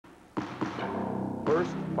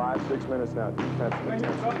first 5-6 minutes now. Defensively. Keep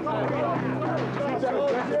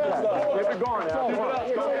it going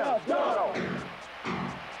now. Go.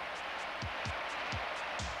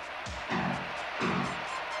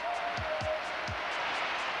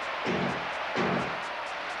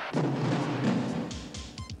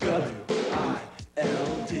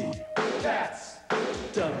 W-I-L-D. Cats.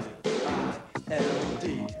 W-I-L-D.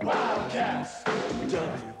 Wildcats.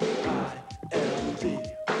 W-I-L-D.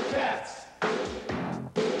 Cats.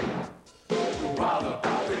 We're wild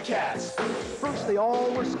about the Cats. First, they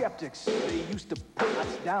all were skeptics. They used to put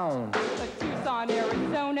us down. But Tucson,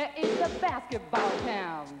 Arizona is a basketball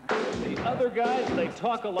town. The other guys, they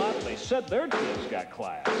talk a lot. They said their teams got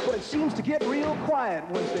class. But it seems to get real quiet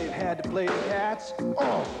once they've had to play the Cats.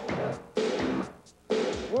 Oh!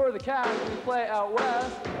 We're the Cats, we play out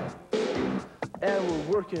west. And we're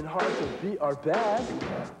working hard to be our best.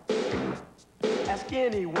 Ask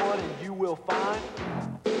anyone and you will find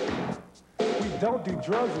we don't do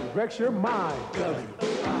drugs that wrecks your mind.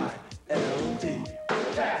 W-I-L-D.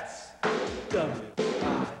 Cats.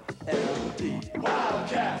 W-I-L-D.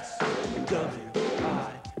 Wildcats.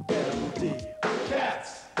 W-I-L-D.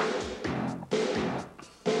 Cats.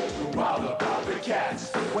 We're wild about the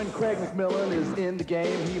Cats. When Craig McMillan is in the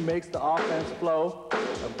game, he makes the offense flow.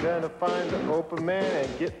 I'm gonna find the open man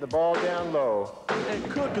and get the ball down low. And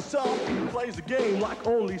Cook Assault, he plays the game like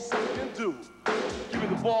only some can do. Give me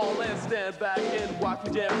the ball and stand back and watch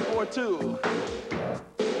me jam for two.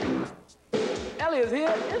 Elliott's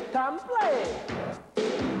here, it's time to play.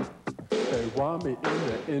 They want me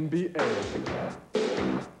in the NBA.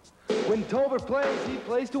 When Tolbert plays, he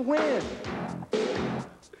plays to win.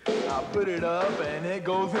 I put it up and it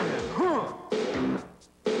goes in. Huh.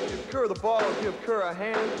 Give Kerr the ball, give Kerr a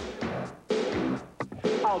hand.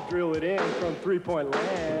 I'll drill it in from three-point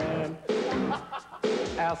land.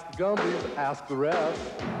 Ask the Gumbies, ask the refs.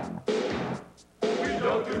 We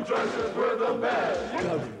don't do drugs, we're the best.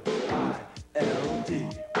 W-I-L-D.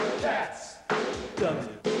 Cats.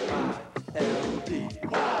 W-I-L-D.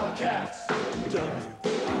 Wildcats.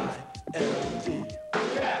 W-I-L-D.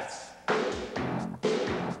 Cats.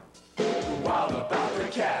 We're wild about the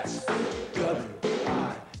Cats.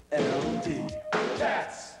 W-I-L-D.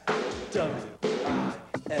 Cats. W-I-L-D.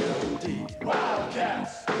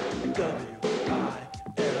 Wildcats. W-I-L-D.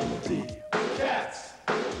 Cats.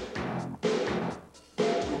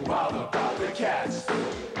 We're wild about the Cats. The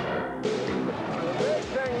big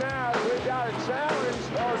thing now is we got to challenge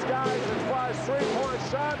those guys as far as three-point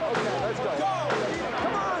shot. Okay, let's go.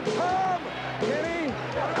 Come on, Tom! Kenny, you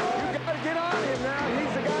got to get on him now.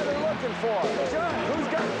 He's the guy they're looking for. John, who's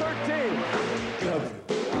got 13?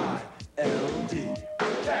 W-I-L-D.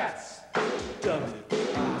 Cats.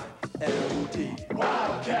 W-I-L-D.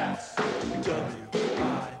 Wildcats.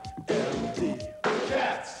 W-I-L-D.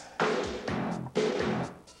 Cats.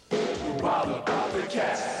 We're wild about the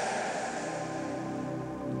Cats.